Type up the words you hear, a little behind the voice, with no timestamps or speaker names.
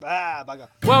Ah, bugger.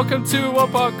 Welcome to our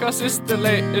podcast, it's the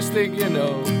latest thing you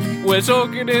know. We're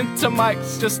talking into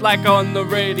mics just like on the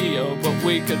radio, but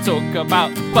we can talk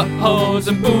about buttholes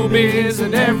and boobies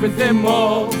and everything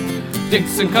more.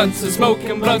 Dicks and cunts and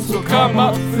smoking blunts will come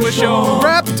up for sure.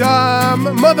 Rap time,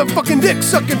 motherfucking dick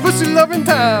sucking, pussy loving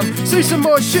time. Say some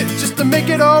more shit just to make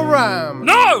it all rhyme.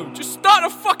 No! Just start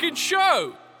a fucking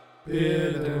show!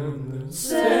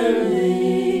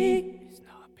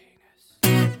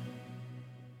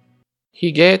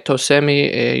 Hige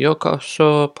tosemi e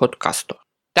yokoso podcasto.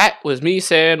 That was me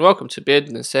saying welcome to Beard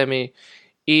and Semi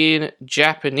in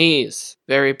Japanese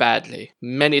very badly.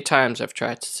 Many times I've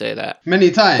tried to say that.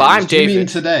 Many times? But I'm Do you mean David.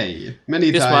 today?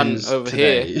 Many This times one over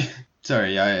today. here.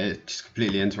 Sorry, I just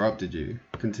completely interrupted you.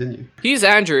 Continue. He's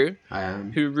Andrew, I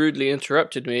am. who rudely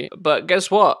interrupted me. But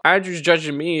guess what? Andrew's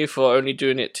judging me for only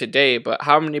doing it today. But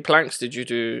how many planks did you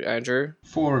do, Andrew?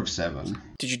 4 of 7.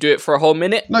 Did you do it for a whole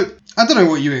minute? No, I don't know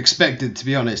what you expected, to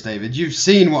be honest, David. You've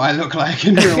seen what I look like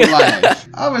in real life.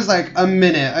 I was like, a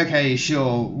minute, okay,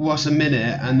 sure, what's a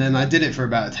minute? And then I did it for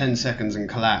about 10 seconds and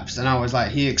collapsed. And I was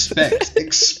like, he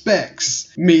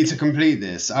expects me to complete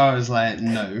this. I was like,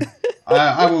 no.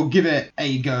 I will give it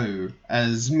a go,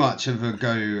 as much of a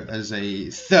go as a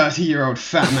 30-year-old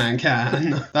fat man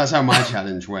can. That's how my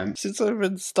challenge went. Since I've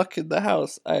been stuck in the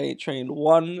house, I ain't trained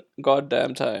one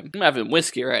goddamn time. I'm having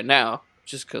whiskey right now,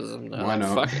 just because I'm Why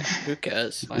not? fuck it, who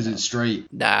cares? Why Is not? it straight?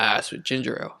 Nah, it's with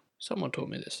ginger ale. Someone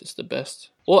told me this, it's the best.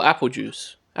 Or apple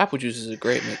juice. Apple juice is a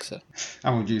great mixer.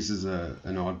 Apple juice is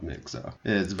an odd mixer.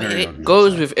 Yeah, it's a But very odd it mixer.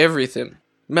 goes with everything.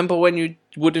 Remember when you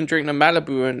wouldn't drink the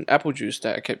Malibu and apple juice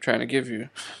that I kept trying to give you?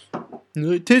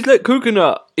 It tastes like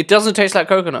coconut. It doesn't taste like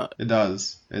coconut. It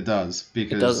does,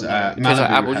 because doesn't, it tastes Malibu like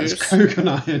apple has juice.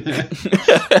 coconut in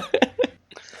it.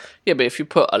 Yeah, but if you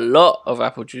put a lot of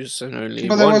apple juice and only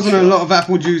But there one wasn't shot, a lot of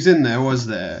apple juice in there, was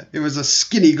there? It was a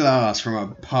skinny glass from a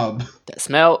pub. that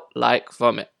smelled like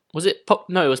vomit. Was it pop?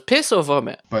 No, it was piss or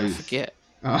vomit. I Both. forget.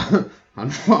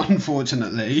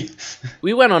 Unfortunately.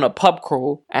 We went on a pub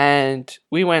crawl and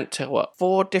we went to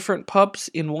 4 different pubs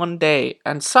in one day,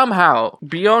 and somehow,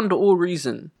 beyond all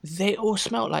reason, they all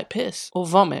smelled like piss or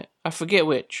vomit. I forget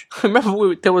which. I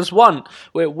remember there was one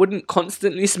where it wouldn't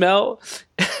constantly smell,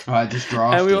 I just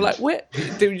drafted. and we were like, "What?"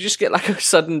 Did we just get like a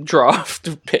sudden draft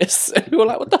of piss? And we were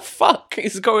like, "What the fuck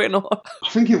is going on?" I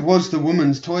think it was the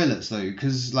woman's toilets though,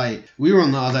 because like we were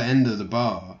on the other end of the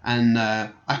bar, and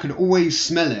I could always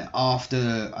smell it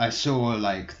after I saw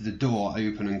like the door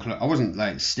open and close. I wasn't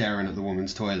like staring at the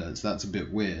woman's toilets. That's a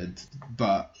bit weird,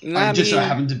 but I just so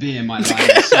happened to be in my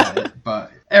line of sight.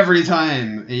 But every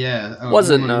time, yeah, a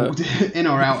Wasn't, woman no. walked in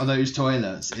or out of those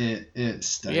toilets, it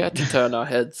stank. We had to turn our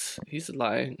heads. He's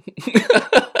lying.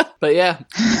 But yeah,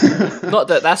 not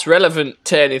that that's relevant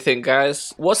to anything,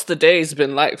 guys. What's the days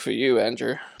been like for you,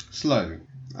 Andrew? Slow.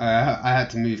 I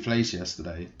had to move place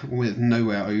yesterday with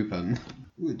nowhere open,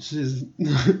 which is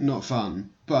not fun.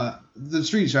 But the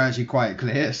streets are actually quite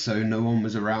clear, so no one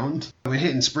was around. We're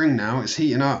hitting spring now. It's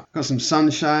heating up. Got some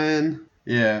sunshine.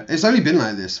 Yeah, it's only been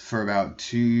like this for about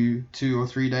two or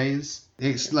 3 days.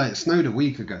 It's like it snowed a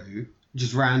week ago,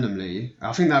 just randomly.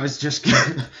 I think that was just.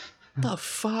 The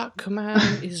fuck, man,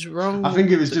 is wrong? I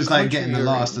think it was with just the like country getting the you're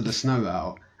last in? of the snow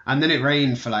out. And then it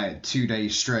rained for like 2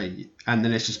 days straight. And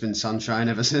then it's just been sunshine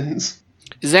ever since.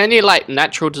 Is there any like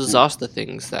natural disaster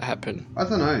things that happen I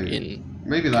don't know. in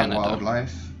Maybe like Canada?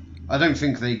 wildlife. I don't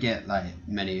think they get like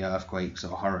many earthquakes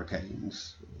or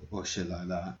hurricanes or shit like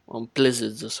that. on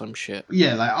blizzards or some shit?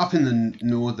 Yeah, like up in the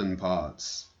northern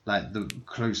parts, like the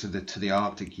closer to the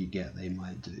Arctic you get, they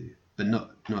might do. But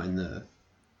not in the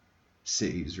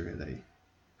cities really.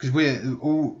 Because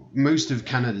most of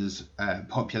Canada's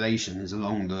population is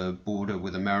along the border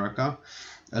with America.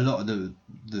 A lot of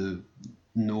the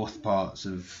north parts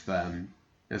of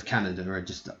Canada are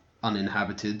just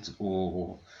uninhabited,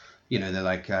 or they're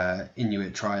like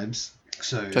Inuit tribes.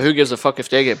 So who gives a fuck if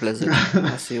they get blizzard?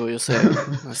 I see what you're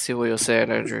saying.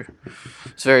 Andrew.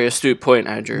 It's a very astute point,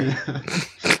 Andrew.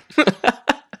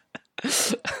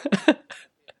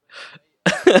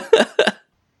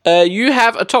 You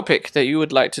have a topic that you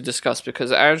would like to discuss,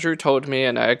 because Andrew told me,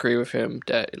 and I agree with him,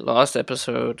 that last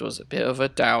episode was a bit of a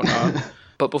downer.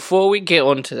 But before we get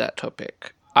on to that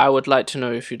topic, I would like to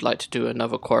know if you'd like to do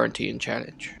another quarantine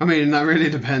challenge. I mean, that really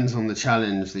depends on the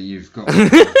challenge that you've got.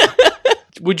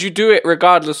 Would you do it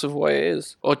regardless of what it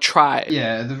is? Or try?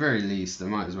 Yeah, at the very least, I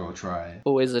might as well try.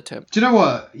 Always attempt. Do you know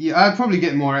what? Yeah, I'd probably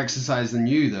get more exercise than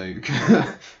you, though,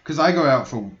 because I go out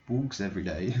for walks every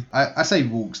day. I say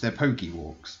walks, they're pokey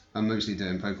walks. I'm mostly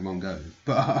doing Pokemon Go,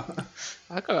 but...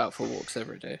 I go out for walks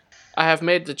every day. I have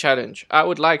made the challenge. I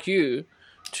would like you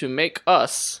to make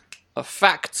us a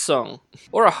fact song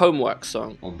or a homework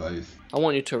song. Or both. I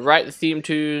want you to write the theme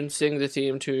tune, sing the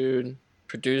theme tune,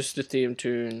 produce the theme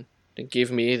tune, then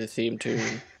give me the theme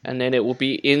tune. And then it will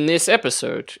be in this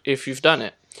episode if you've done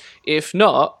it. If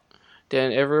not,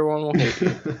 then everyone will hate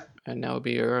you. And that will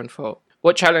be your own fault.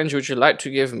 What challenge would you like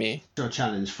to give me? Your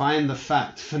challenge. Find the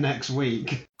fact for next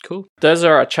week. Cool. Those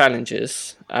are our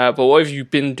challenges. But what have you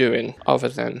been doing other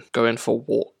than going for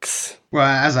walks? Well,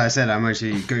 as I said, I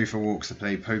mostly go for walks to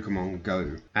play Pokemon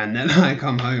Go. And then I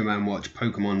come home and watch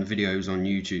Pokemon videos on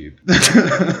YouTube.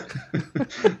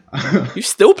 You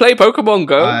still play Pokemon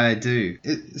Go? I do.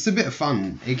 It's a bit of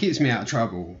fun. It keeps me out of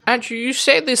trouble. Andrew, you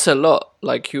say this a lot,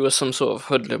 like you were some sort of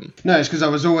hoodlum. No, it's because I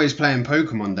was always playing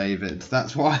Pokemon, David.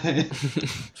 That's why.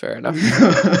 Fair enough.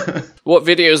 What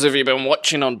videos have you been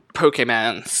watching on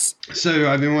Pokemans? So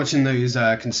I've been watching those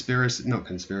not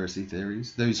conspiracy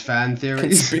theories, those fan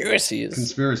theories.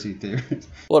 Conspiracy theories.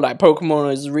 Well, like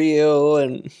Pokemon is real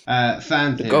and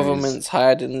fan the theories. Government's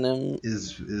hiding them.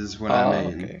 Is what I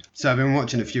mean. Okay. So I've been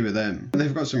watching a few of them.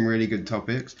 They've got some really good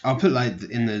topics. I'll put like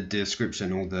in the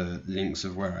description all the links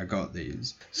of where I got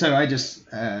these. So I just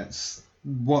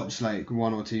watched like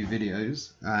one or two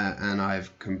videos and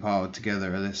I've compiled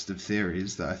together a list of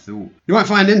theories that I thought you might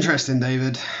find interesting,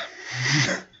 David.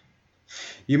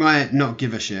 You might not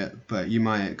give a shit, but you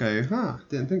might go,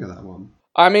 didn't think of that one.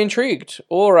 I'm intrigued,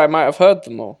 or I might have heard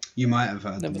them all. You might have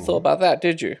heard them Never all. thought about that,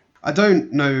 did you? I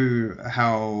don't know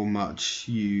how much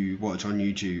you watch on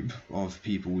YouTube of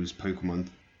people's Pokemon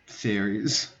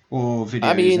theories or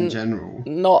videos in general.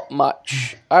 Not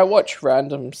much. I watch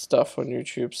random stuff on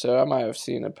YouTube, so I might have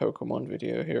seen a Pokemon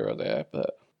video here or there,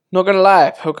 but not gonna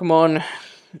lie, Pokemon...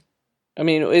 I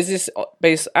mean, is this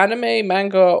based anime,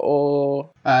 manga,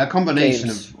 or... A combination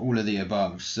games? of all of the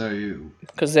above, so...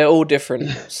 Because they're all different,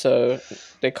 so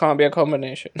they can't be a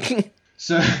combination.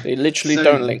 So They literally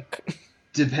don't link.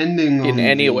 Depending on in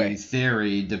any the way.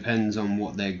 theory, depends on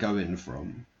what they're going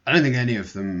from. I don't think any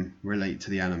of them relate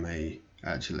to the anime,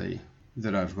 actually,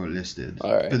 that I've got listed.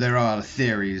 Alright. But there are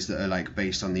theories that are like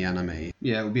based on the anime.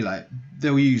 Yeah, it would be like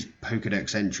they'll use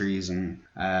Pokedex entries and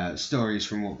stories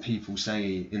from what people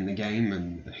say in the game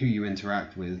and who you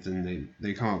interact with, and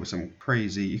they come up with some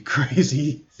crazy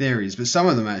theories. But some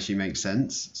of them actually make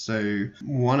sense. So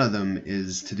one of them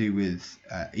is to do with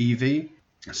Eevee.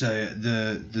 So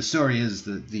the story is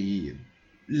that the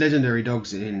legendary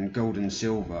dogs in Gold and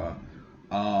Silver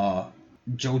are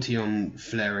Jolteon,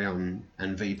 Flareon,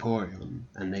 and Vaporeon,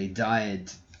 and they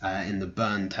died in the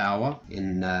Burn Tower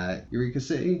in Eureka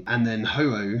City. And then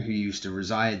Ho-Oh, who used to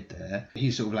reside there, he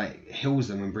sort of like heals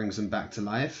them and brings them back to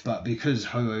life. But because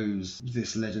Ho-Oh's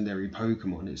this legendary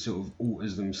Pokemon, it sort of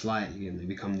alters them slightly and they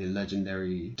become the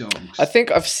legendary dogs. I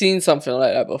think I've seen something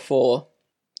like that before.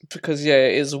 Because, yeah,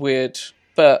 it is weird.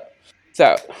 But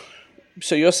that...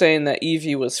 So you're saying that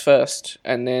Eevee was first,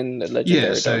 and then the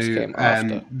legendary dogs came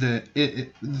after?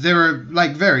 There are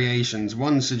like variations.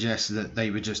 One suggests that they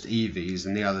were just Eevees,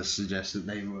 and the other suggests that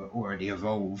they were already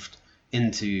evolved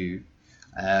into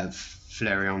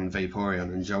Flareon,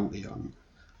 Vaporeon, and Jolteon,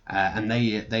 and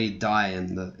they die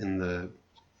in the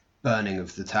burning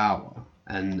of the tower.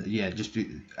 And yeah,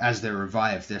 as they're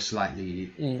revived, they're slightly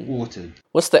altered.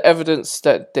 What's the evidence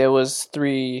that there was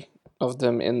 3 of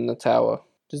them in the tower?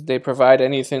 Did they provide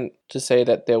anything to say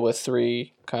that there were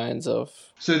 3 kinds of...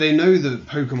 So they know that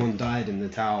Pokemon died in the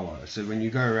tower. So when you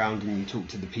go around and you talk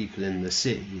to the people in the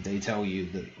city, they tell you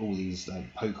that all these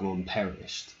Pokemon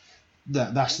perished.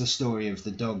 That's the story of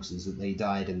the dogs, is that they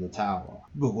died in the tower.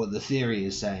 But what the theory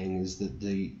is saying is that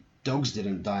the dogs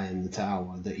didn't die in the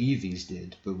tower, the Eevees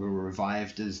did, but were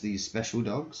revived as these special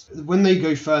dogs. When they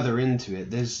go further into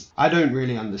it, I don't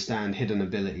really understand hidden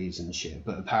abilities and shit,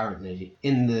 but apparently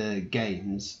in the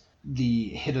games, the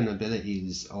hidden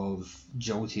abilities of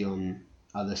Jolteon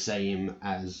are the same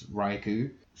as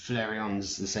Raikou,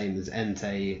 Flareon's the same as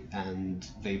Entei, and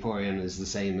Vaporeon is the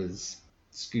same as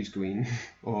Skoosqueen,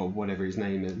 or whatever his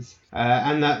name is.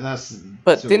 And that's...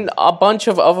 But didn't a bunch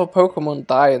of other Pokemon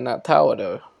die in that tower,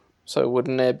 though? So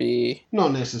wouldn't there be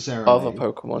not necessarily other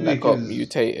Pokemon that got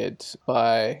mutated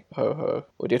by Ho-Oh?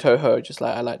 Or did Ho-Oh just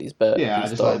like, I like these birds, yeah, these I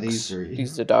just dogs, like these 3.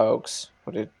 These are the dogs?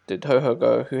 Or did Ho-Oh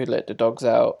go, who had let the dogs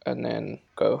out, and then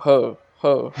go, ho,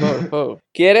 ho, ho, ho.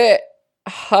 Get it?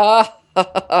 Ha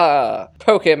ha ha!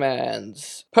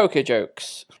 Pokemans.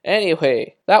 Poke-jokes.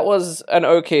 Anyway, that was an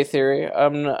okay theory.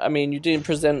 I mean, you didn't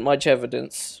present much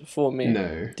evidence for me.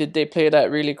 No. Did they play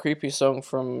that really creepy song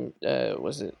from,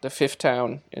 was it The Fifth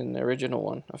Town in the original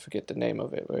one? I forget the name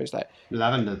of it, where it's like...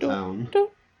 Lavender Town.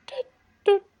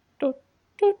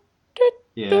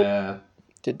 Yeah.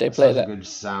 Did they play that? That's a good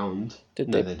sound. Did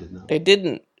no, they did not. They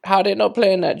didn't. How they not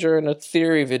playing that during a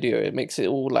theory video? It makes it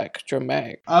all like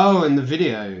dramatic. Oh, in the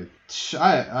video.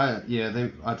 I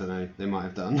don't know. They might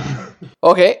have done.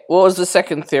 Okay, what was the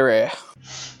second theory?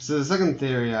 So the second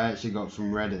theory I actually got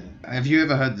from Reddit. Have you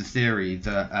ever heard the theory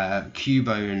that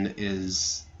Cubone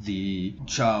is the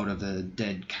child of a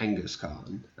dead Kangaskhan,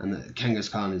 Khan, and that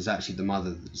Kangaskhan Khan is actually the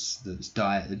mother that's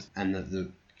died, and that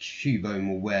the Cubone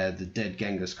will wear the dead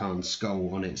Genghis Khan's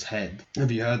skull on its head?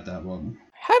 Have you heard that one?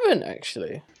 Haven't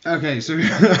actually. Okay, so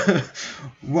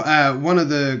one of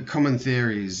the common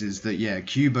theories is that,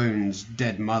 Cubone's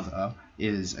dead mother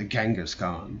is a Genghis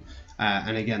Khan.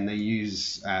 And again, they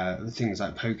use things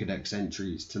like Pokedex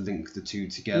entries to link the two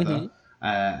together.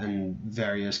 And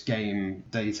various game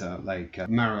data, like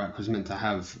Marowak was meant to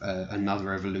have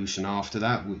another evolution after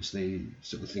that, which they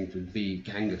sort of think would be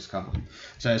Genghis Khan.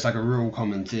 So it's like a real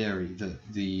common theory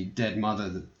that the dead mother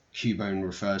that Cubone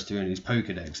refers to in his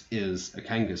Pokedex is a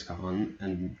Kangaskhan,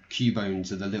 and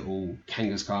Cubones are the little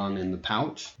Kangaskhan in the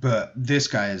pouch. But this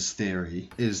guy's theory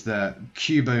is that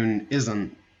Cubone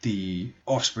isn't the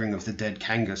offspring of the dead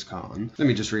Kangaskhan. Let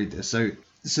me just read this. So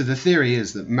the theory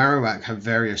is that Marowak have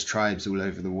various tribes all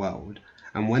over the world,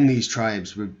 and when these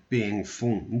tribes were being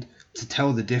formed, to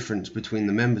tell the difference between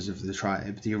the members of the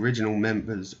tribe, the original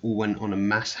members all went on a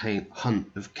mass hunt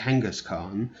of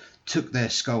Kangaskhan, took their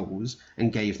skulls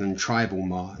and gave them tribal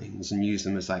markings and used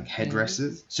them as like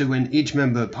headdresses. So when each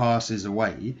member passes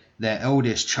away, their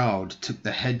eldest child took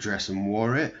the headdress and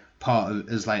wore it, part of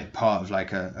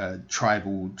a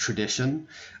tribal tradition,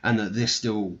 and that this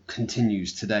still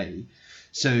continues today.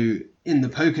 So in the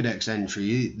Pokedex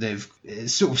entry,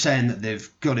 it's sort of saying that they've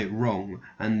got it wrong,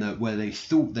 and that where they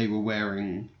thought they were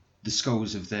wearing the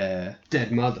skulls of their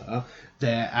dead mother,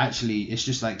 it's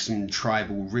just like some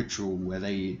tribal ritual where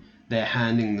they're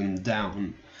handing them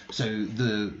down. So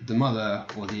the mother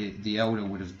or the elder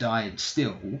would have died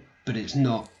still, but it's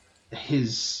not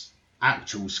his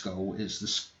actual skull,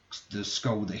 it's the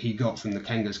skull that he got from the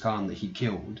Kangaskhan that he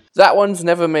killed. That one's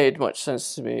never made much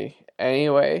sense to me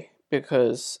anyway,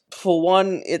 because for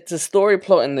one, it's a story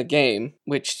plot in the game,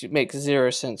 which makes zero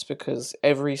sense because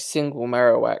every single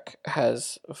Marowak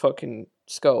has a fucking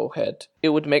skull head. It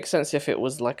would make sense if it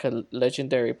was like a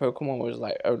legendary Pokemon where it was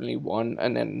like only one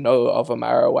and then no other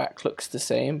Marowak looks the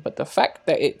same, but the fact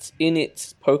that it's in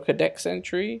its Pokedex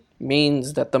entry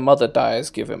means that the mother dies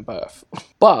giving birth.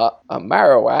 But a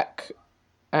Marowak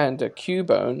and a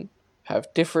Cubone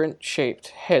have different shaped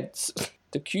heads.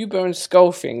 The Cubone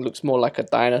skull thing looks more like a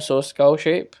dinosaur skull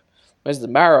shape, whereas the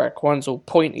Marowak one's all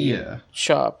pointy and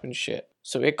sharp and shit.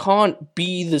 So it can't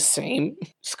be the same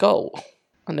skull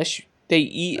unless they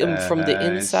eat them from the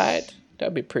inside.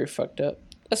 That'd be pretty fucked up.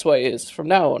 That's what it is from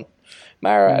now on.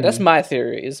 That's my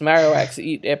theory, is Marowaks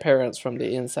eat their parents from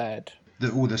the inside.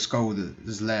 All the skull that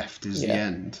is left is the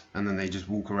end, and then they just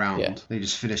walk around. Yeah. They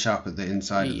just finish up at the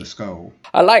inside of the skull.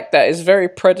 I like that. It's very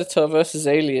Predator versus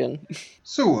Alien.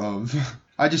 Sort of.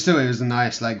 I just thought it was a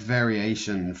nice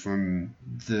variation from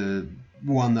the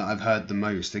one that I've heard the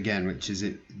most, again, which is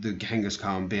the Genghis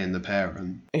Khan being the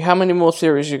parent. How many more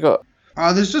theories you got?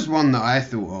 There's just one that I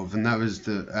thought of, and that was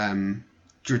the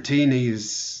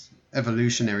Dratini's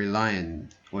evolutionary line,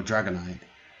 or Dragonite.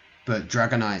 But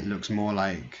Dragonite looks more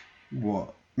like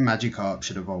what Magikarp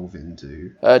should evolve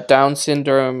into. Down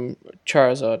syndrome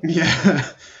Charizard.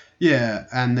 Yeah,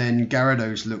 and then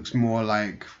Gyarados looks more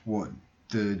like what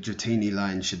the Dratini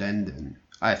line should end in,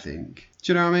 I think.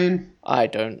 Do you know what I mean? I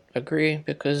don't agree,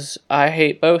 because I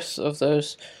hate both of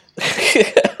those.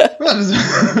 Just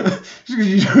because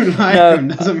you don't like them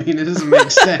doesn't mean it doesn't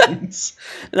make sense.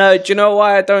 No, do you know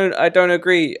why I don't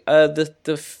agree?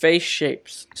 The face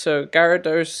shapes. So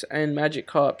Gyarados and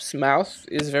Magikarp's mouth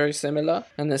is very similar,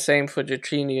 and the same for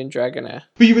Dratini and Dragonair.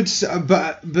 But you would,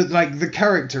 but like the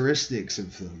characteristics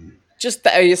of them. Just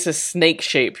that it's a snake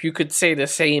shape. You could say the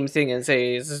same thing and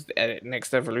say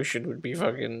next evolution would be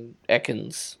fucking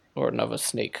Ekans or another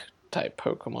snake type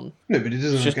Pokemon. No, but it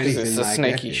doesn't look anything it's like a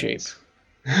snaky Ekans. shape.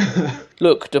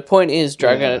 Look, the point is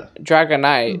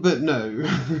Dragonite. But no.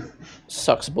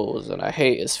 Sucks balls, and I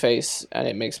hate his face, and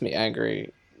it makes me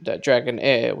angry that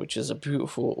Dragonair, which is a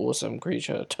beautiful, awesome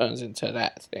creature, turns into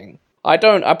that thing. I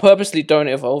purposely don't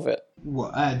evolve it.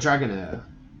 What, Dragonair?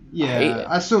 Yeah,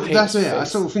 I sort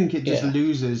of think it just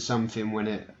loses something when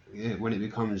it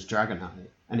becomes Dragonite,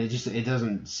 and it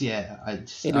doesn't. Yeah,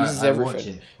 it loses everything. Watch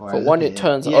it, for one, it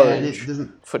turns orange.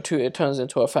 For two, it turns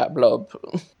into a fat blob.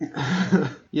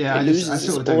 Yeah, it loses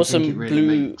its awesome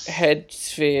blue head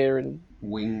sphere and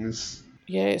wings.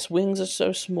 Yeah, its wings are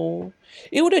so small.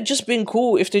 It would have just been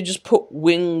cool if they just put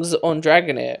wings on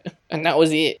Dragonair, and that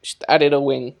was it. Just added a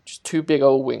wing, just 2 big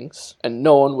old wings, and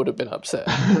no one would have been upset.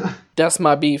 That's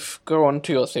my beef. Go on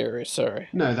to your theory, sorry.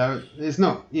 No, though it's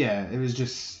not. Yeah, it was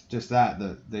just that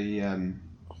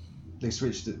they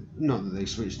switched it. Not that they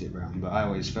switched it around, but I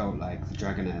always felt like the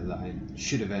Dragonair line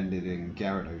should have ended in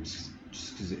Gyarados,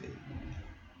 just because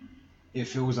it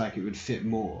feels like it would fit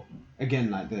more.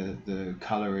 Again, like the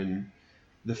color and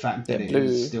the fact that They're it blue.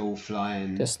 is still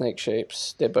flying. They're snake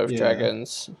shapes. They're both Yeah.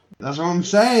 dragons. That's what I'm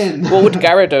saying. What would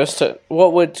Gyarados turn?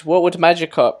 What would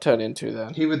Magikarp turn into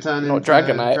then? He would turn Not into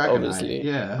Dragonite, obviously.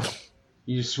 Yeah,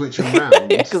 you just switch them around.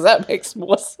 Yeah, because that makes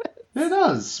more sense. It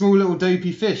does. Small little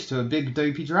dopey fish to a big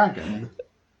dopey dragon.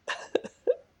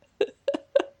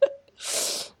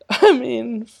 I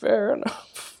mean, fair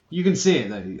enough. You can see it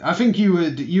though. I think you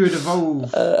would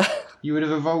evolve. You would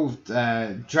have evolved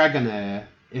Dragonair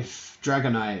if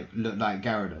Dragonite looked like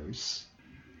Gyarados.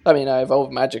 I mean, I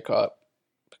evolved Magikarp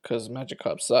because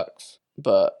Magikarp sucks,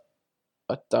 but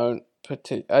I don't I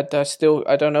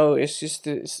don't know. It's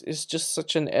just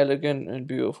such an elegant and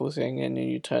beautiful thing, and then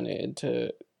you turn it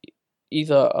into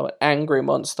either an angry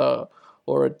monster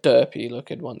or a derpy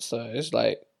looking monster. It's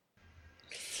like,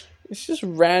 it's just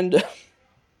random.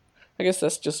 I guess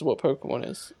that's just what Pokemon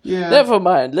is. Yeah. Never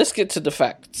mind. Let's get to the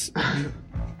facts.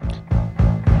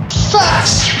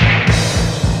 Facts.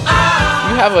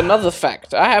 You have another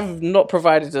fact. I have not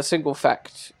provided a single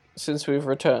fact since we've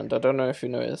returned. I don't know if you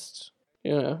noticed.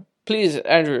 Please,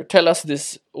 Andrew, tell us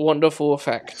this wonderful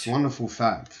fact. Wonderful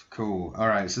fact. Cool. All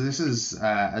right. So this is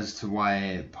as to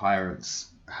why pirates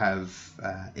have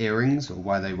earrings, or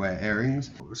why they wear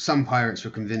earrings. Some pirates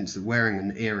were convinced that wearing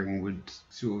an earring would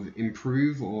sort of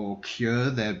improve or cure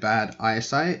their bad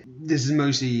eyesight. This is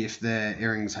mostly if their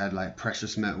earrings had like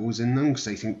precious metals in them, because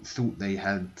they thought they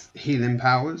had healing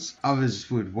powers. Others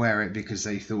would wear it because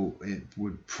they thought it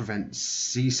would prevent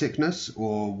seasickness,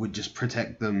 or would just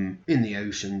protect them in the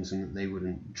oceans and that they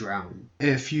wouldn't drown.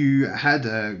 If you had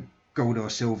a gold or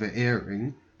silver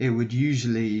earring, it would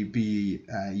usually be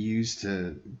used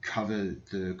to cover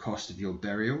the cost of your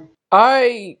burial.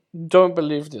 I don't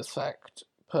believe this fact,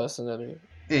 personally.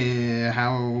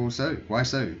 How so? Why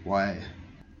so? Why?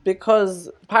 Because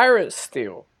pirates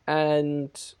steal,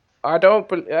 and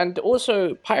and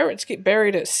also pirates get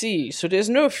buried at sea, so there's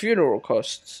no funeral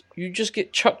costs. You just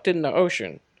get chucked in the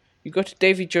ocean. You go to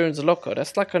Davy Jones' locker.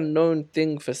 That's like a known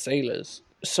thing for sailors.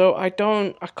 So I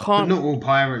can't But not all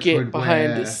pirates get would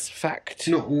behind wear. this fact.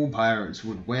 Not all pirates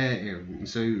would wear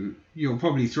earrings, so you're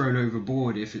probably thrown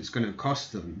overboard if it's going to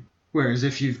cost them. Whereas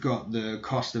if you've got the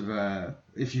cost of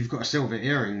if you've got a silver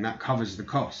earring, that covers the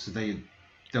cost. So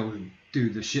they'll do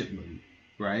the shipment,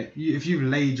 right? If you've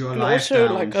laid your And life also,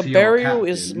 down like, for a your burial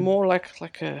is captain- more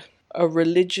like a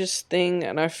religious thing,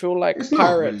 and I feel like It's not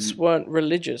pirates weren't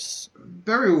religious.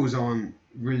 Burials aren't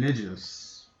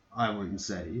religious, I wouldn't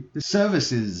say. The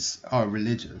services are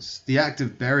religious. The act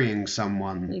of burying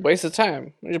someone, Waste of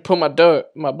time. I just put my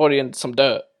body in some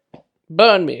dirt.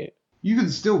 Burn me. you can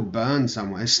still burn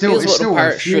someone. It's Here's still what the a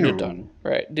pirates should have funeral. done.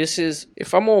 Right. This is,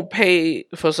 if I'm gonna pay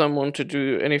for someone to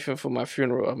do anything for my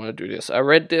funeral, I'm gonna do this. I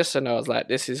read this and I was like,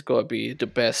 this is gonna be the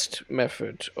best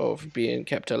method of being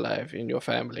kept alive in your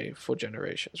family for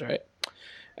generations, right?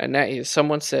 And that is,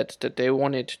 someone said that they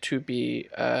wanted to be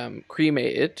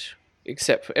cremated,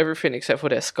 except for everything except for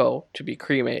their skull to be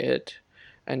cremated.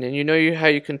 And then how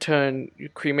you can turn your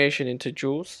cremation into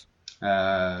jewels?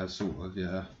 Sort of,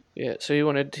 yeah. Yeah, so he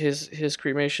wanted his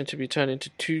cremation to be turned into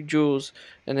 2 jewels,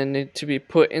 and then to be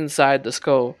put inside the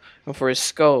skull, and for his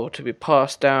skull to be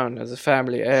passed down as a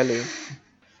family heirloom.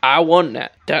 I want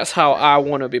that. That's how I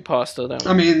want to be passed down.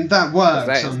 I mean, that works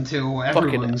That is until fucking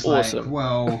everyone's awesome. like,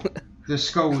 well, the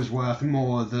skull's worth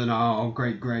more than our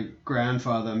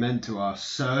great-great-grandfather meant to us,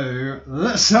 so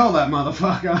let's sell that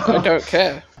motherfucker. I don't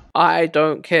care. I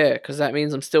don't care, because that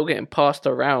means I'm still getting passed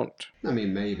around. I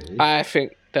mean, maybe. I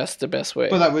think that's the best way.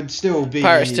 But that would still be...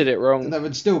 Pirates did it wrong. That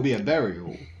would still be a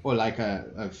burial, or like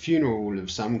a funeral of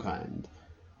some kind,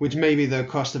 which maybe the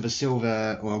cost of a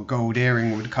silver or gold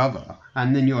earring would cover,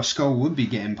 and then your skull would be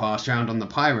getting passed around on the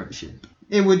pirate ship.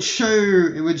 It would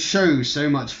show so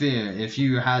much fear if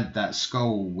you had that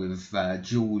skull with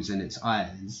jewels in its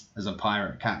eyes as a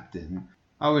pirate captain.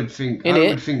 I would think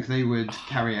they would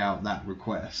carry out that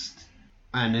request.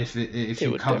 And if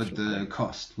you would covered the definitely.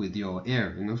 cost with your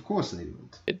earring, of course they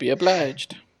would. It'd be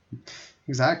obliged.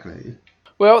 Exactly.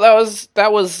 Well,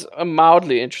 that was a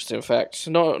mildly interesting fact.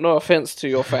 No offense to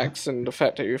your facts and the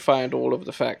fact that you find all of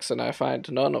the facts and I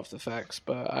find none of the facts,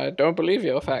 but I don't believe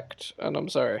your fact, and I'm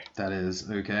sorry. That is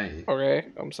okay. Okay,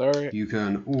 I'm sorry. You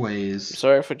can always I'm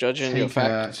sorry for judging your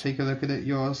fact. Take a look at it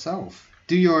yourself.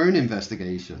 Do your own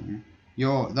investigation.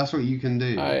 That's what you can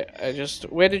do.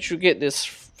 Where did you get this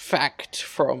fact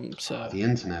from, sir? The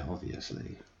internet,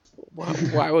 obviously.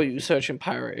 Why were you searching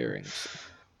pirate earrings?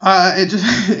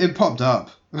 It popped up.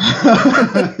 No,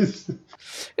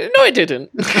 it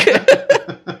didn't.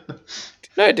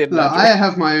 No, it didn't. Look, I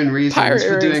have my own reasons Pirate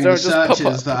for doing the earrings don't just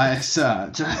searches that I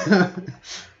search. I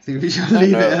think we should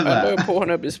leave it at that. I know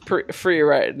Pornhub is free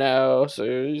right now,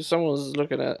 so someone's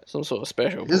looking at some sort of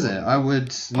special. Is it? I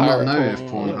would Pirate not know if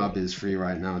porn. Pornhub is free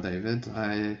right now, David.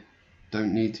 I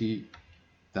don't need to.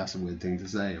 That's a weird thing to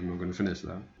say. I'm not going to finish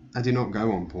that. I do not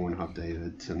go on Pornhub,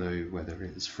 David, to know whether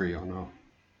it is free or not.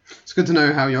 It's good to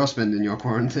know how you're spending your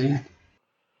quarantine.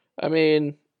 I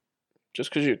mean, just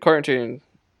because you're quarantined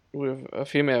with a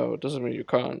female doesn't mean you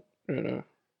can't, You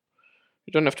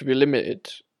don't have to be limited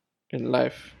in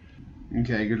life.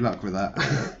 Okay, good luck with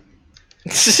that.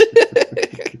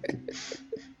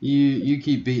 You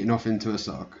keep beating off into a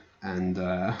sock, and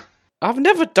I've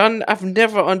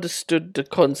never understood the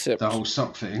concept the whole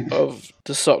sock thing. of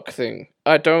the sock thing.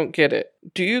 I don't get it.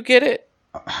 Do you get it?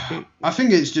 I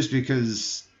think it's just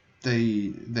because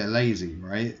they're lazy,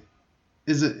 right?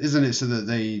 Isn't it so that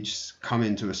they just come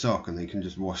into a sock and they can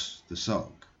just wash the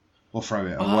sock or throw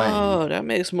it away? Oh, that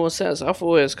makes more sense. I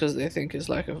thought it's because they think it's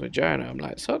like a vagina. I'm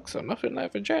like, socks are nothing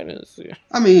like vaginas. Yeah.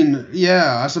 I mean,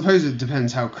 yeah, I suppose it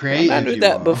depends how creative I knew you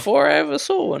that are. before I ever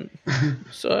saw one.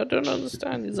 So I don't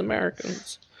understand these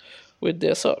Americans with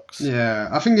their socks. Yeah,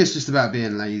 I think it's just about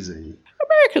being lazy.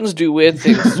 Americans do weird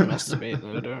things to masturbate,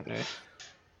 though, don't they?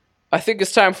 I think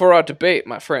it's time for our debate,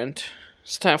 my friend.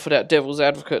 It's time for that devil's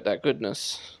advocate, that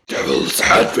goodness. Devil's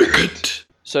advocate.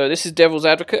 So this is Devil's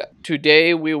Advocate.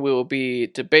 Today we will be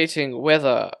debating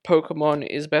whether Pokemon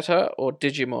is better or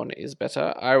Digimon is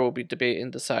better. I will be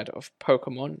debating the side of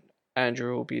Pokemon.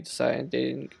 Andrew will be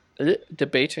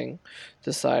debating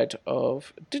the side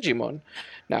of Digimon.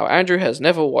 Now, Andrew has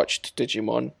never watched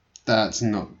Digimon. That's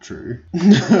not true.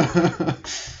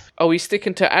 Are we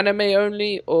sticking to anime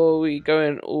only, or are we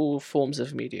going all forms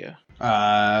of media?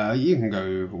 You can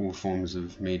go all forms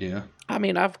of media. I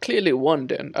mean, I've clearly won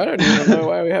then. I don't even know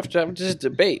why we have to have this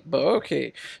debate, but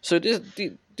okay. So this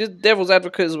Devil's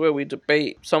Advocate is where we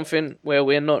debate something where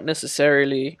we're not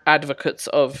necessarily advocates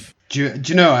of. Do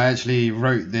you know, I actually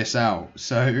wrote this out.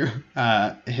 So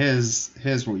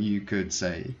here's what you could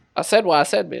say. I said what I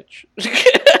said, bitch.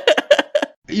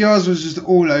 Yours was just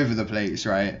all over the place,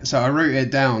 right? So I wrote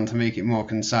it down to make it more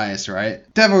concise, right?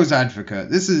 Devil's Advocate.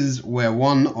 This is where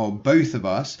one or both of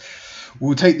us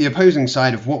will take the opposing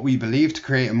side of what we believe to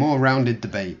create a more rounded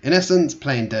debate. In essence,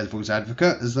 playing Devil's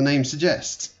Advocate, as the name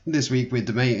suggests. This week we're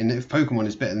debating if Pokemon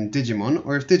is better than Digimon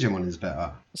or if Digimon is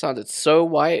better. Sounded so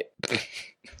white.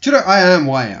 Do you know, I am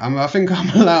white. I think I'm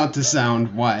allowed to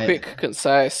sound white. Quick,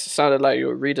 concise. Sounded like you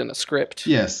were reading a script.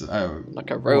 Yes.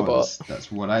 Like a robot.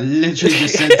 That's what I literally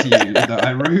just said to you, that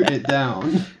I wrote it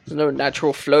down. There's no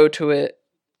natural flow to it.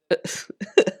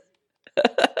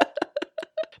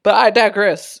 But I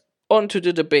digress. On to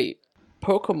the debate.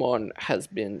 Pokemon has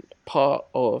been part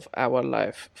of our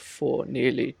life for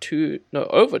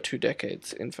over 2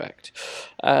 decades, in fact.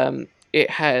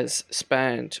 It has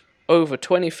spanned over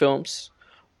 20 films,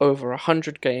 over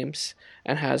 100 games,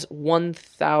 and has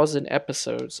 1,000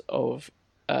 episodes of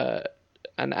an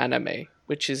anime,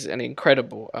 which is an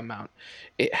incredible amount.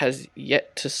 It has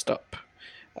yet to stop.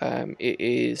 It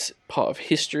is part of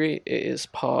history, it is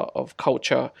part of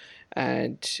culture,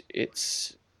 and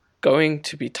it's going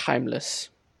to be timeless.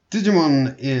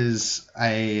 Digimon is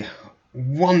a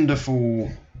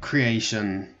wonderful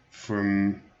creation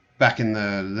from back in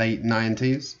the late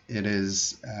 90s. It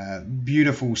is a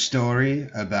beautiful story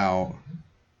about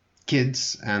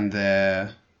kids and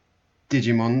their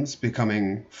Digimons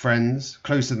becoming friends.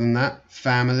 Closer than that,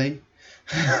 family.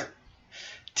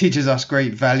 Teaches us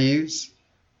great values.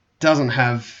 Doesn't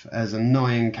have as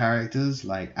annoying characters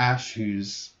like Ash,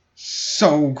 whose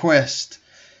sole quest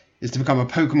is to become a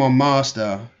Pokemon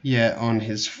master, yet on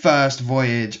his first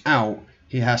voyage out,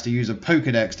 he has to use a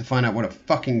Pokedex to find out what a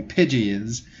fucking Pidgey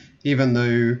is, even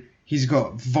though he's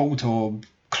got Voltorb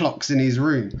clocks in his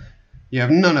room. You have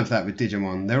none of that with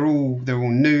Digimon. They're all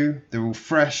new, they're all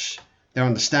fresh, they're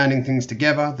understanding things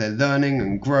together, they're learning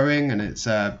and growing, and it's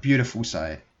a beautiful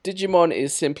sight. Digimon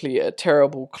is simply a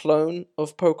terrible clone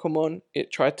of Pokemon.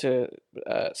 It tried to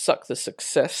suck the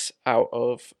success out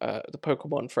of the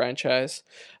Pokemon franchise.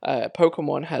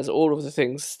 Pokemon has all of the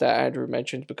things that Andrew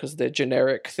mentioned because they're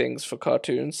generic things for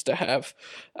cartoons to have,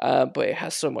 but it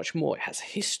has so much more. It has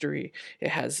history, it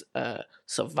has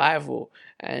survival,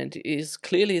 and is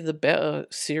clearly the better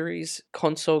series,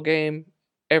 console game,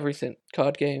 everything,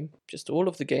 card game, just all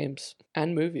of the games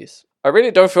and movies. I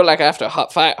really don't feel like I have to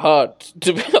fight hard,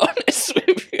 to be honest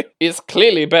with you. It's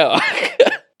clearly better.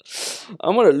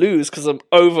 I'm gonna lose because I'm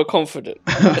overconfident.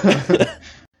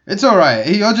 It's alright.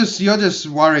 You're just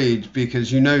worried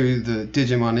because you know that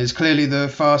Digimon is clearly the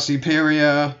far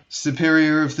superior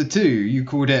of the two. You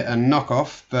called it a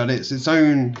knockoff, but it's its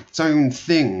own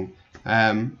thing.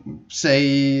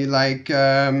 Say like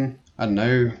I don't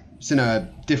know. It's in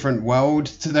a different world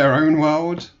to their own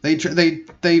world. They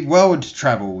world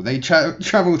travel. They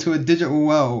travel to a digital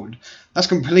world. That's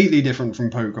completely different from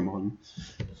Pokemon.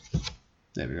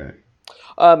 There we go.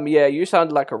 Yeah, you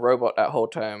sounded like a robot that whole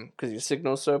time because your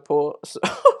signal's so poor. So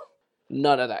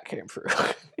none of that came through.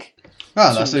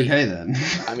 Oh, that's okay then.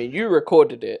 I mean, you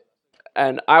recorded it,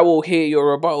 and I will hear your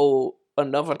rebuttal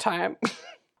another time,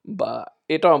 but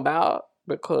it don't matter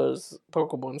because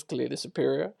Pokemon's clearly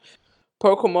superior.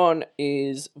 Pokemon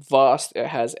is vast. It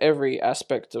has every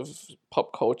aspect of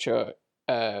pop culture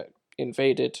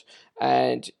invaded,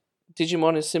 and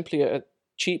Digimon is simply a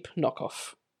cheap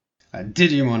knockoff.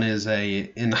 Digimon is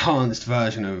a enhanced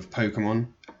version of Pokemon.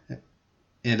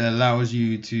 It allows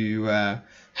you to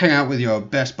hang out with your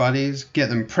best buddies, get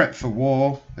them prepped for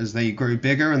war as they grow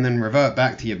bigger, and then revert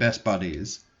back to your best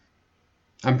buddies.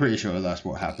 I'm pretty sure that's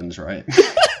what happens, right?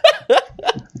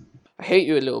 I hate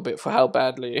you a little bit for how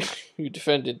badly you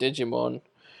defended Digimon,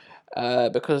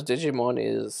 because Digimon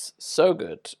is so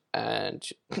good, and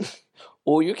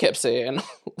all you kept saying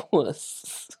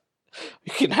was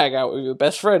you can hang out with your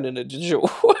best friend in a digital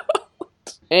world.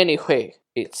 Anyway,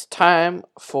 it's time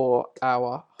for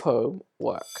our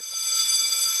homework.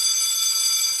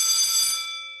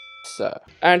 So,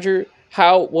 Andrew,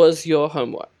 how was your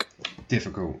homework?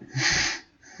 Difficult.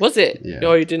 Was it? Yeah.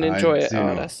 Oh, you didn't enjoy it?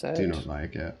 Oh, That's sad. do not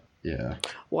like it. Yeah.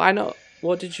 Why not?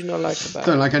 What did you not like about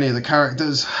Don't it? like any of the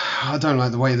characters. I don't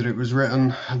like the way that it was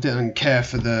written. I didn't care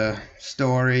for the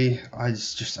story. I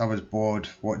was bored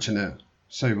watching it.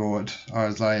 So bored. I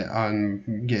was like,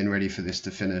 I'm getting ready for this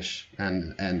to finish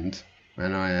and end,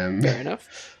 and I am. Fair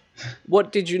enough.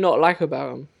 What did you not like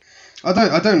about them?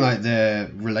 I don't like their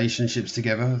relationships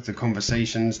together, the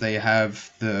conversations they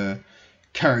have, the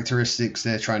characteristics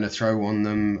they're trying to throw on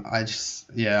them. I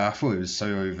thought it was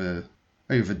so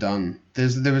overdone.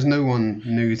 There was no one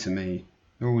new to me.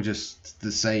 They're all just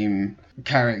the same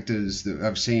characters that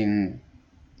I've seen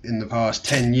in the past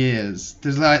 10 years.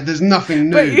 There's nothing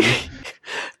new.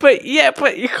 But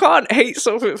you can't hate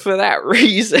something for that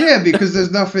reason. Yeah, because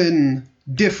there's nothing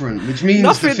different, which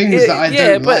means the things that I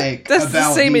don't like that's about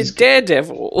the same as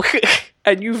Daredevil.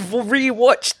 And you've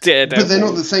rewatched Daredevil. But they're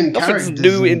not the same characters. Nothing's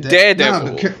new in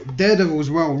Daredevil. No, but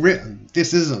Daredevil's well written.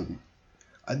 This isn't.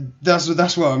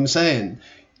 That's what I'm saying.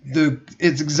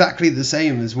 It's exactly the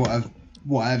same as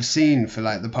what I've seen for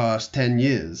like the past 10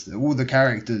 years. All the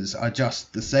characters are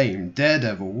just the same.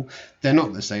 Daredevil, they're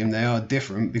not the same. They are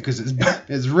different because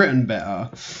it's written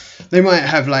better. They might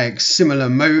have like similar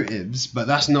motives, but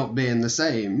that's not being the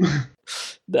same.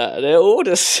 Nah, they're all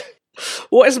just.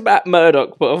 What is Matt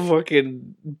Murdock but a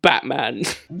fucking Batman?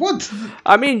 What?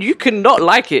 I mean, you can not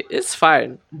like it. It's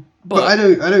fine. But I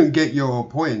don't get your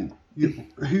point.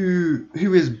 Who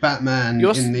is Batman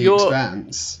in The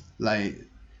Expanse? Like,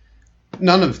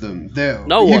 none of them.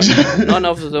 No one. None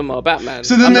of them are Batman.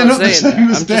 So then I'm they're not the same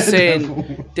as I'm just Daredevil.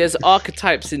 saying there's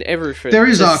archetypes in everything. There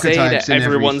is to archetypes say that in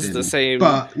everyone's everything, the same,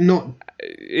 but not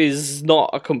is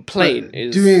not a complaint.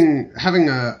 Is having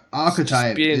a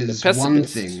archetype being is the one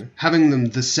pessimist. thing. Having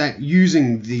them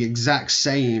using the exact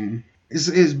same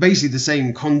is basically the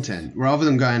same content. Rather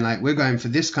than going like, we're going for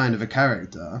this kind of a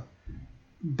character,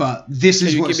 but this is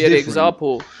Can you what's give me an different.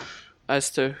 example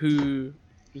as to who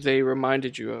they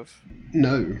reminded you of?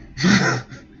 No.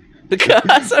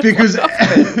 Because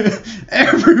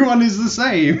everyone is the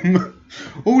same.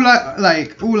 All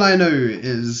I know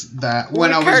is that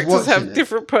when I was characters watching have it,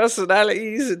 different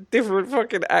personalities and different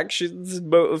fucking actions and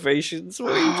motivations.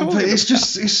 What are you talking but about?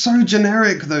 it's so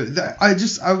generic though. That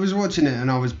I was watching it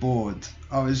and I was bored.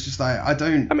 I was just like,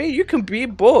 I mean, you can be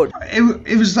bored,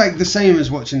 It was like the same as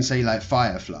watching, say, like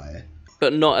Firefly.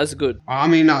 but not as good. I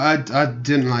mean, I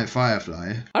didn't like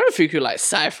Firefly. I don't think you like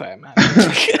sci-fi, man.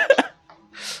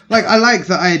 Like, I like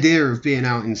the idea of being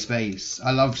out in space.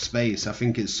 I love space. I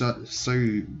think it's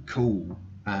so cool.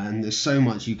 and there's so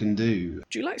much you can do.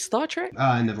 Do you like Star Trek?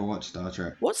 I never watched Star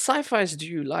Trek. What sci-fis do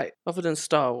you like other than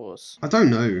Star Wars? I don't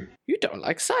know. You don't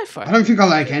like sci-fi. I don't think I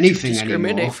like anything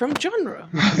Discriminate anymore. from genre.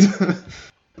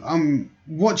 I'm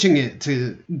watching it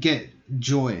to get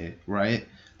joy, right?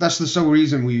 That's the sole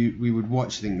reason we would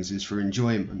watch things, is for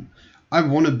enjoyment. I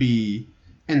want to be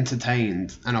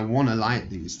entertained and I want to like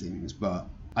these things, but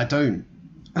I don't.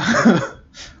 I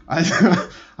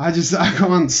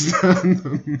can't stand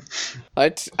them.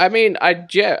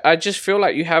 I just feel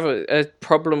like you have a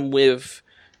problem with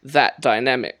that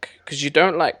dynamic, because you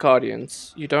don't like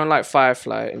Guardians, you don't like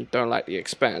Firefly, and you don't like The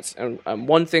Expanse. And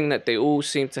one thing that they all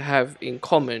seem to have in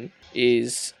common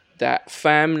is that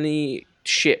family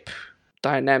ship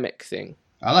dynamic thing.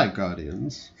 I like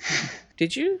Guardians.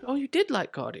 Did you? Oh, you did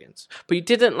like Guardians. But you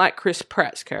didn't like Chris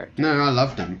Pratt's character. No, I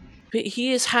loved him. But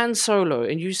he is Han Solo,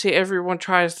 and you say everyone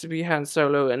tries to be Han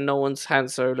Solo and no one's Han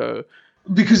Solo.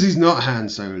 Because he's not Han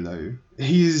Solo.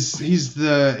 He's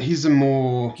a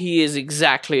more... He is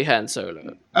exactly Han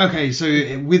Solo. Okay, so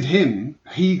with him,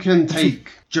 he can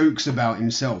take jokes about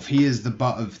himself. He is the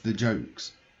butt of the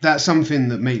jokes. That's something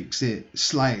that makes it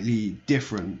slightly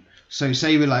different. So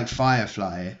say with like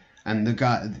Firefly, and the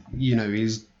guy, you know,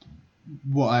 he's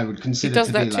what I would consider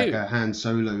to be like a Han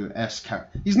Solo-esque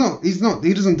character. He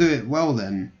doesn't do it well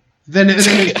then. Then it's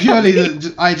purely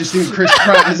that I just think Chris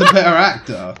Pratt is a better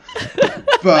actor.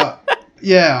 But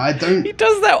yeah, I don't. He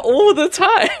does that all the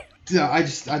time. I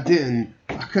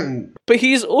couldn't. But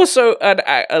he's also a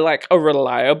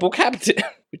reliable captain,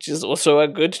 which is also a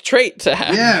good trait to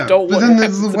have. Yeah, Don't but want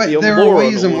then there are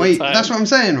ways and ways. That's what I'm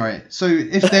saying, right? So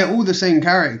if they're all the same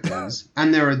characters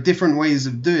and there are different ways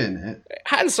of doing it,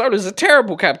 Han Solo's a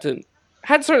terrible captain.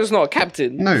 Han Solo's not a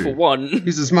captain, for one.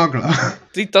 He's a smuggler.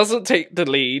 He doesn't take the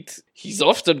lead. He's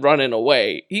often running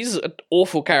away. He's an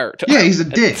awful character. Yeah, he's a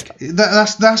dick.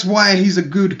 That's why he's a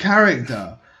good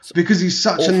character. Because he's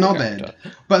such a knobhead.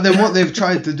 But then what they've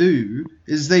tried to do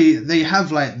is they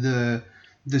have like the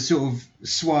sort of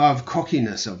suave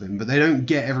cockiness of him, but they don't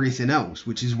get everything else,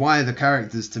 which is why the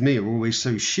characters to me are always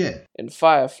so shit. In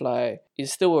Firefly,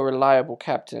 he's still a reliable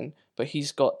captain, but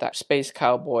he's got that space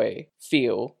cowboy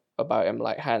feel about him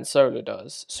like Han Solo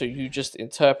does. So you just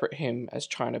interpret him as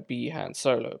trying to be Han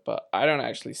Solo, but I don't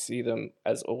actually see them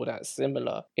as all that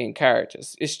similar in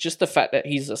characters. It's just the fact that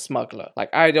he's a smuggler.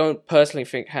 Like, I don't personally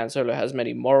think Han Solo has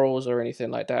many morals or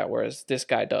anything like that, whereas this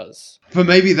guy does. But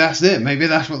maybe that's it. Maybe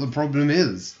that's what the problem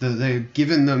is. That they're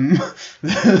giving them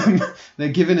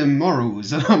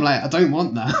morals, and I'm like, I don't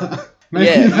want that.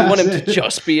 Yeah, you want him to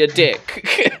just be a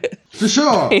dick. For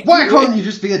sure. Why can't you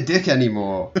just be a dick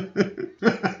anymore?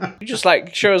 You just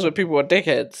like show us what people are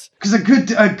dickheads. Because a good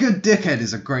dickhead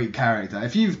is a great character.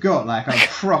 If you've got like a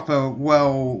proper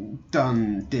well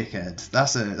done dickhead,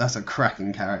 that's a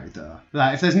cracking character.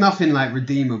 Like if there's nothing like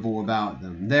redeemable about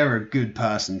them, they're a good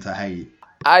person to hate.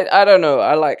 I don't know.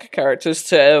 I like characters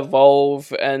to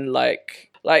evolve, and like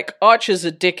Archer's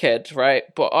a dickhead, right?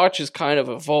 But Archer's kind of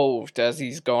evolved as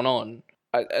he's gone on.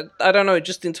 I don't know,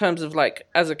 just in terms of like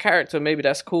as a character, maybe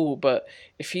that's cool, but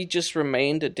if he just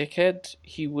remained a dickhead,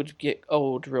 he would get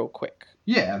old real quick.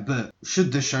 Yeah, but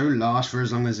should the show last for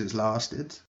as long as it's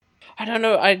lasted? I don't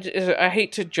know. I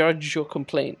hate to judge your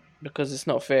complaint because it's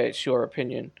not fair. It's your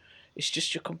opinion. It's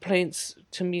just your complaints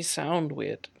to me sound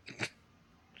weird.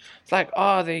 It's like,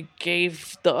 they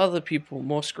gave the other people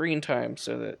more screen time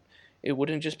so that it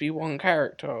wouldn't just be one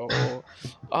character, or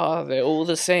they're all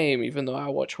the same, even though I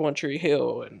watch One Tree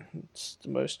Hill and it's the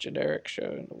most generic show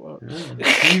in the world.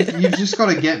 You've just got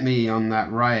to get me on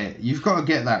that right. You've got to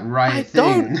get that right thing.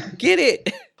 I don't get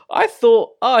it. I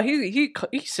thought, he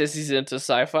says he's into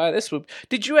sci-fi.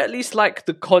 Did you at least like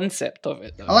the concept of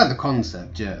it, though? I like the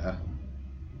concept, yeah.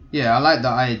 Yeah, I like the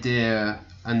idea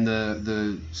and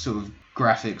the sort of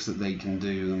graphics that they can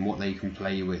do and what they can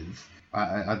play with.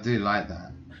 I do like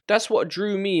that. That's what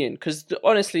drew me in, because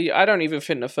honestly, I don't even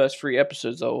think the first 3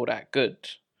 episodes are all that good.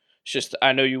 It's just,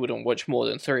 I know you wouldn't watch more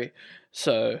than 3.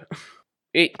 So,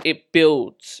 it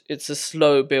builds. It's a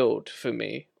slow build for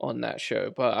me on that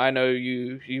show, but I know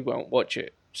you won't watch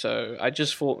it. So, I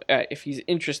just thought, if he's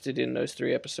interested in those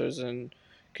 3 episodes, then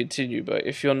continue. But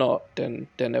if you're not, then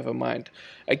never mind.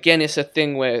 Again, it's a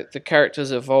thing where the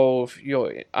characters evolve.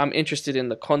 I'm interested in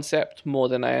the concept more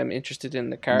than I am interested in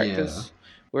the characters. Yeah.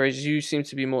 Whereas you seem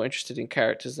to be more interested in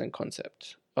characters than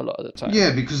concept a lot of the time.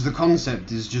 Yeah, because the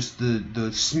concept is just the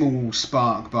small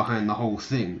spark behind the whole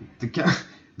thing.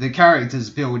 The characters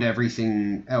build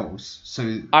everything else.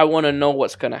 So I want to know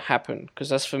what's going to happen, because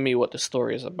that's for me what the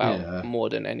story is about more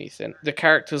than anything. The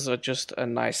characters are just a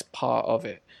nice part of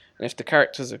it. And if the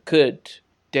characters are good,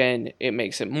 then it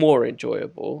makes it more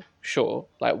enjoyable. Sure,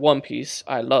 like One Piece,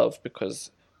 I love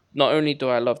because not only do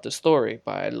I love the story,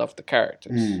 but I love the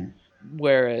characters.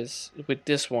 Whereas with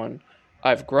this one,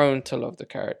 I've grown to love the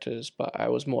characters, but I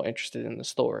was more interested in the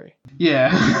story. Yeah.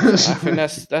 I think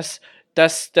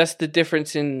that's the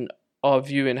difference in our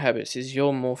viewing habits. Is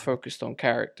you're more focused on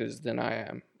characters than I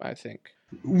am, I think.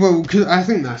 Well, 'cause I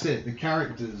think that's it. The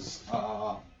characters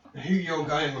are who you're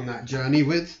going on that journey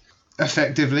with,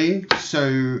 effectively.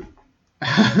 So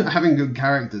having good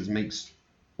characters makes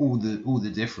all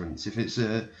the difference. If it's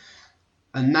a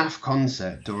naff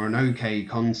concept or an okay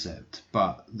concept,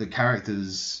 but the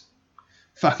characters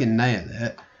fucking nail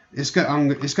it, it's going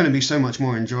to be so much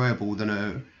more enjoyable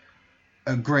than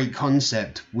a great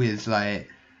concept with like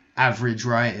average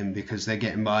writing because they're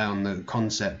getting by on the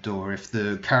concept, or if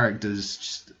the characters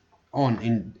just aren't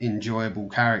enjoyable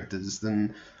characters,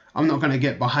 then I'm not going to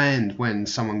get behind when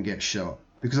someone gets shot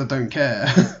because I don't care.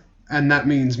 And that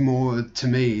means more to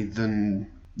me than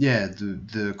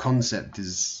the concept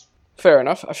is. Fair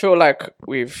enough. I feel like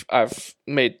I've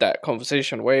made that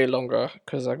conversation way longer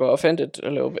because I got offended a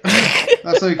little bit.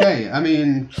 That's okay. I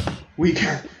mean, we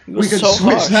could so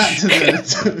switch harsh. that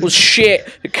to It was shit.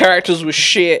 The characters were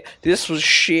shit. This was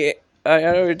shit. I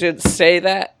know it didn't say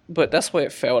that, but that's what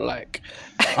it felt like.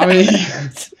 I mean,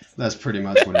 that's pretty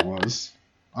much what it was.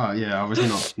 Yeah, I was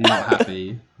not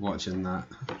happy watching that.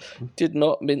 Did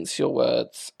not mince your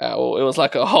words at all. It was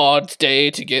like a hard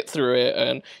day to get through it,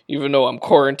 and even though I'm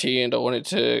quarantined, I wanted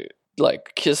to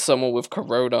like kiss someone with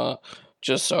corona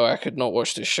just so I could not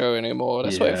watch the show anymore.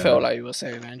 That's what it felt like you were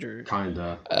saying, Andrew.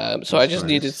 Kinda. So I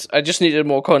just needed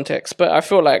more context. But I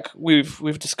feel like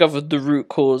we've discovered the root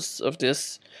cause of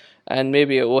this, and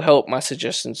maybe it will help my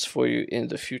suggestions for you in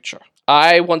the future.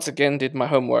 I once again did my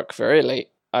homework very late.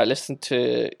 I listened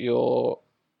to your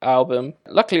album.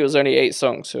 Luckily, it was only 8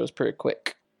 songs, so it was pretty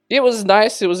quick. It was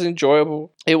nice. It was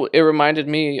enjoyable. It reminded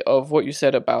me of what you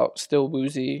said about Still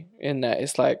Woozy, in that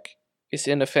it's like it's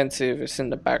inoffensive. It's in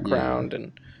the background,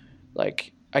 and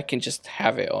like I can just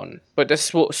have it on. But that's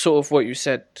sort of what you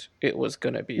said it was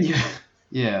gonna be.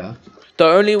 Yeah. The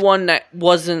only one that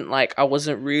wasn't like I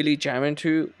wasn't really jamming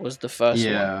to was the first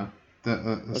one. Yeah.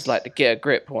 It was like the Get a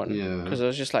Grip one. Yeah. Because I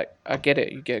was just like, I get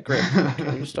it, you get a grip.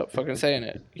 Can you stop fucking saying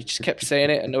it? You just kept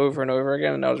saying it and over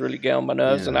again, and I was really getting on my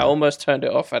nerves, and I almost turned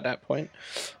it off at that point.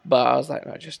 But I was like,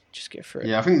 no, just get through it.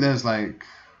 Yeah, I think there's like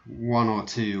 1 or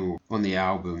 2 on the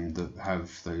album that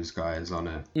have those guys on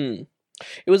it.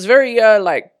 It was very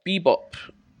like bebop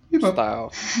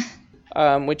style,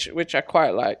 which I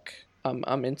quite like.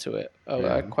 I'm into it.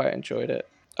 I quite enjoyed it.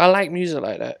 I like music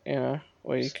like that, you know,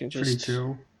 where you can just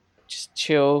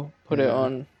chill, put it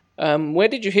on. Where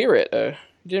did you hear it though?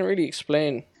 You didn't really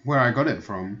explain. Where I got it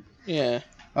from? Yeah.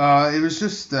 It was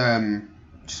just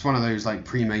one of those like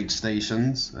pre-made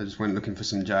stations. I just went looking for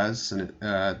some jazz, and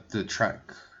the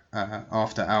track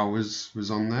After Hours was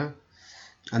on there,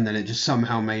 and then it just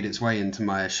somehow made its way into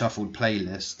my shuffled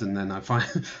playlist, and then I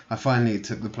finally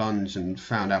took the plunge and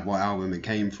found out what album it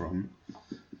came from,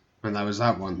 and that was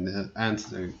that one, The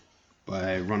Antidote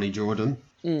by Ronnie Jordan.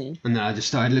 And then I just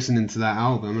started listening to that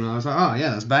album, and I was like, oh yeah,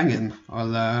 that's banging.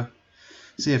 I'll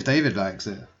see if David likes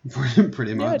it.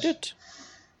 Pretty much. Yeah, I did.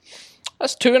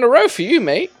 That's 2 in a row for you,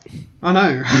 mate. I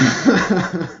know.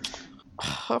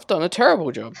 I've done a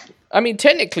terrible job. I mean,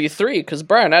 technically 3, because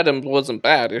Bryan Adams wasn't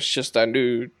bad. It's just I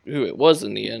knew who it was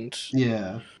in the end.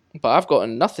 Yeah. But I've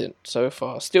gotten nothing so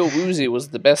far. Still Woozy was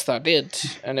the best I did,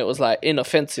 and it was like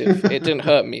inoffensive. It didn't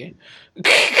hurt me.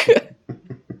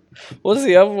 What was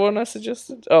the other one I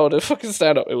suggested? Oh, the fucking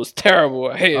stand-up. It was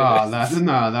terrible. I hated it.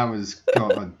 That was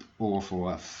god awful.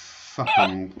 I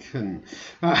fucking couldn't.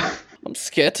 I'm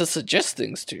scared to suggest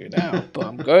things to you now, but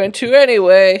I'm going to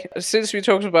anyway. Since we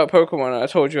talked about Pokemon, I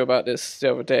told you about this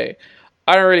the other day.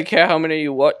 I don't really care how many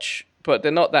you watch, but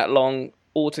they're not that long.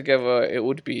 Altogether, it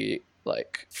would be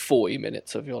like 40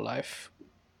 minutes of your life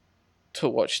to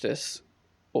watch this.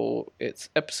 Or it's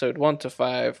episode 1 to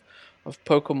 5 of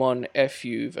Pokemon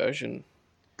FU version.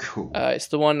 Cool. It's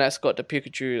the one that's got the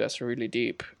Pikachu that's really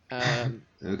deep.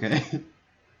 Okay.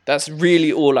 That's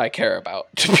really all I care about,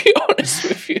 to be honest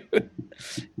with you,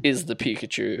 is the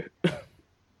Pikachu.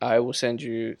 I will send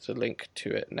you the link to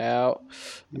it now.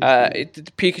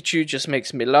 The Pikachu just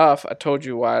makes me laugh. I told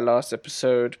you why last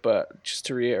episode, but just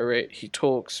to reiterate, he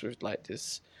talks with like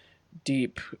this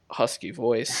deep, husky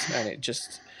voice,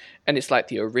 and it's like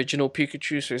the original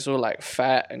Pikachu, so it's all like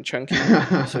fat and chunky.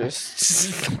 So it's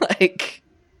just like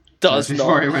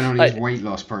before he went on his weight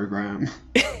loss program.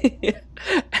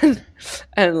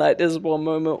 and like there's one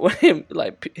moment when him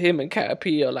and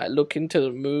Caterpie are like looking to the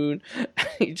moon, and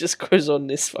he just goes on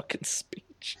this fucking speech.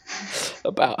 much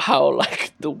about how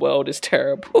like the world is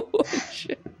terrible.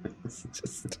 Shit. It's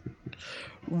just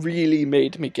really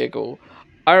made me giggle.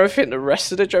 I don't think the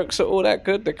rest of the jokes are all that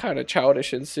good. They're kind of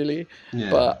childish and silly.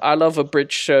 Yeah. But I love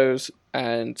abridged shows,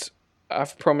 and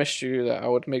I've promised you that I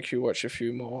would make you watch a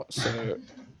few more. So,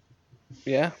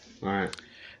 yeah. All right.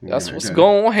 That's what's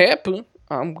gonna happen.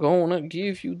 I'm gonna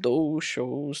give you those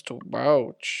shows to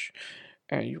watch,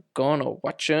 and you're gonna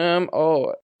watch them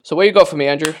all. So what you got for me,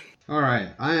 Andrew? All right,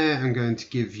 I am going to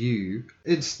give you.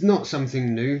 It's not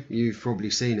something new. You've probably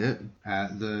seen it.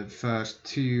 The first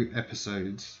 2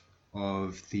 episodes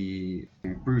of the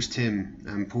Bruce Timm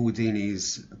and Paul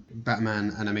Dini's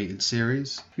Batman animated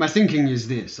series. My thinking is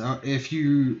this: if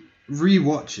you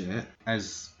rewatch it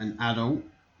as an adult,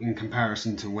 in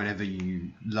comparison to whenever you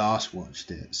last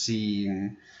watched it,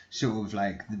 seeing sort of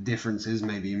like the differences,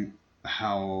 maybe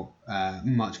how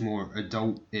much more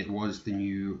adult it was than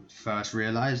you first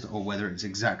realized, or whether it's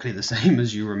exactly the same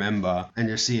as you remember, and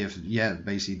just see if,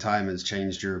 basically time has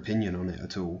changed your opinion on it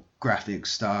at all. Graphic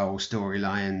style,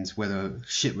 storylines, whether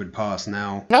shit would pass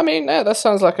now. I mean, yeah, that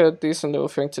sounds like a decent little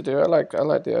thing to do. I like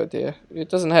the idea. It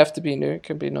doesn't have to be new. It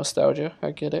can be nostalgia.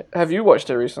 I get it. Have you watched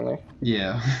it recently?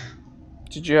 Yeah.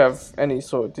 Did you have any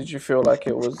sort? Did you feel like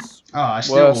it was I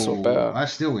worse or better? I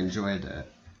still enjoyed it.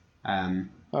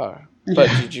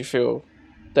 But did you feel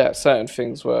that certain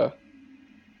things were a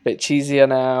bit cheesier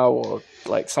now, or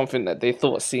like something that they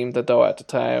thought seemed adult at the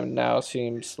time now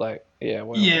seems like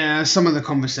Yeah, some of the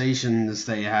conversations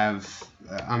they have,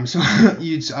 I was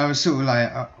sort of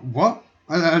like, what?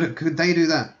 Could they do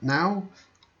that now?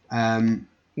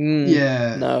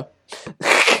 Yeah. No.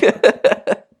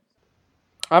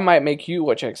 I might make you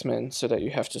watch X-Men so that you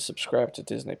have to subscribe to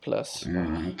Disney Plus.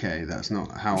 Okay, that's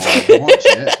not how I would watch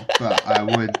it, but I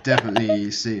would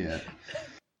definitely see it.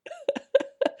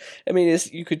 I mean,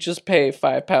 you could just pay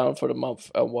 £5 for the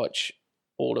month and watch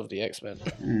all of the X-Men.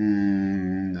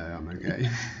 No, I'm okay.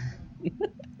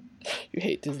 You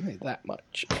hate Disney that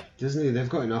much. Disney, they've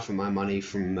got enough of my money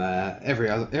from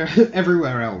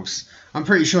everywhere else. I'm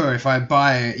pretty sure if I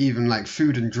buy even like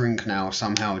food and drink now,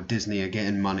 somehow Disney are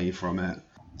getting money from it.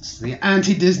 It's the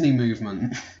anti-Disney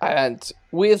movement. And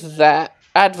with that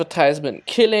advertisement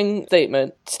killing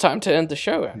statement, it's time to end the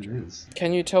show, Andrew.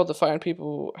 Can you tell the fine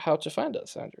people how to find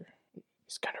us, Andrew?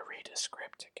 He's going to read a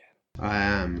script again. I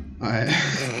am. I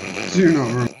do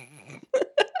not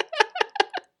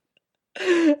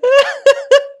remember.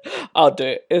 I'll do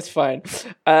it. It's fine.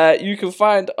 You can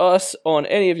find us on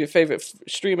any of your favorite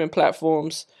streaming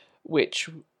platforms, which,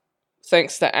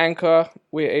 thanks to Anchor,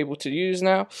 we're able to use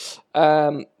now.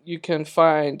 You can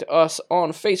find us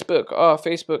on Facebook. Our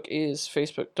Facebook is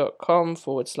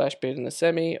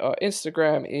facebook.com/beardinthesemi. Our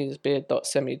Instagram is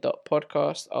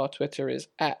beard.semi.podcast. Our Twitter is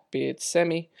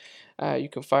 @beardsemi. You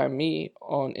can find me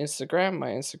on Instagram. My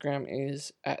Instagram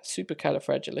is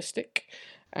 @supercalifragilistic.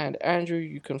 And Andrew,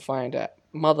 you can find at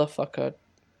motherfucker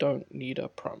don't need a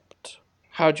prompt.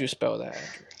 How'd you spell that,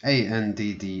 Andrew?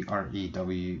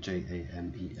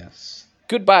 ANDDREWJAMES.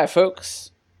 Goodbye, folks.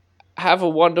 Have a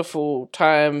wonderful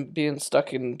time being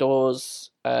stuck indoors.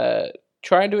 Try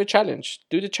and do a challenge.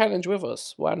 Do the challenge with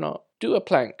us. Why not? Do a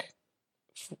plank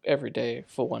every day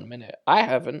for 1 minute. I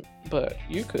haven't, but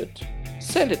you could.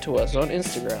 Send it to us on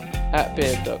Instagram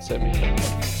 @beard.semi.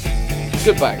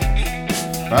 Goodbye.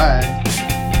 Bye.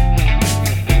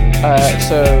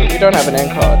 So we don't have an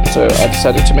end card, so I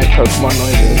decided to make Pokemon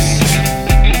noises.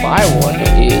 My one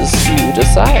is you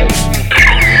decide.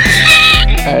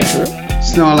 Andrew?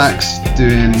 Snorlax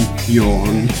doing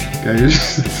yawn goes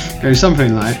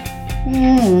something like.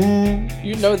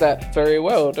 You know that very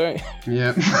well, don't you?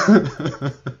 Yep.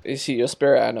 Is he your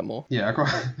spirit animal? Yeah, I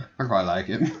quite like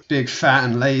him. Big, fat,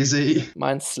 and lazy.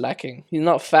 Mine's slacking. He's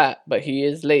not fat, but he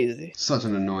is lazy. Such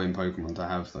an annoying Pokemon to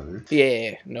have, though.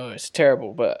 Yeah, no, it's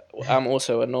terrible, but I'm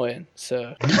also annoying,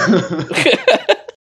 so...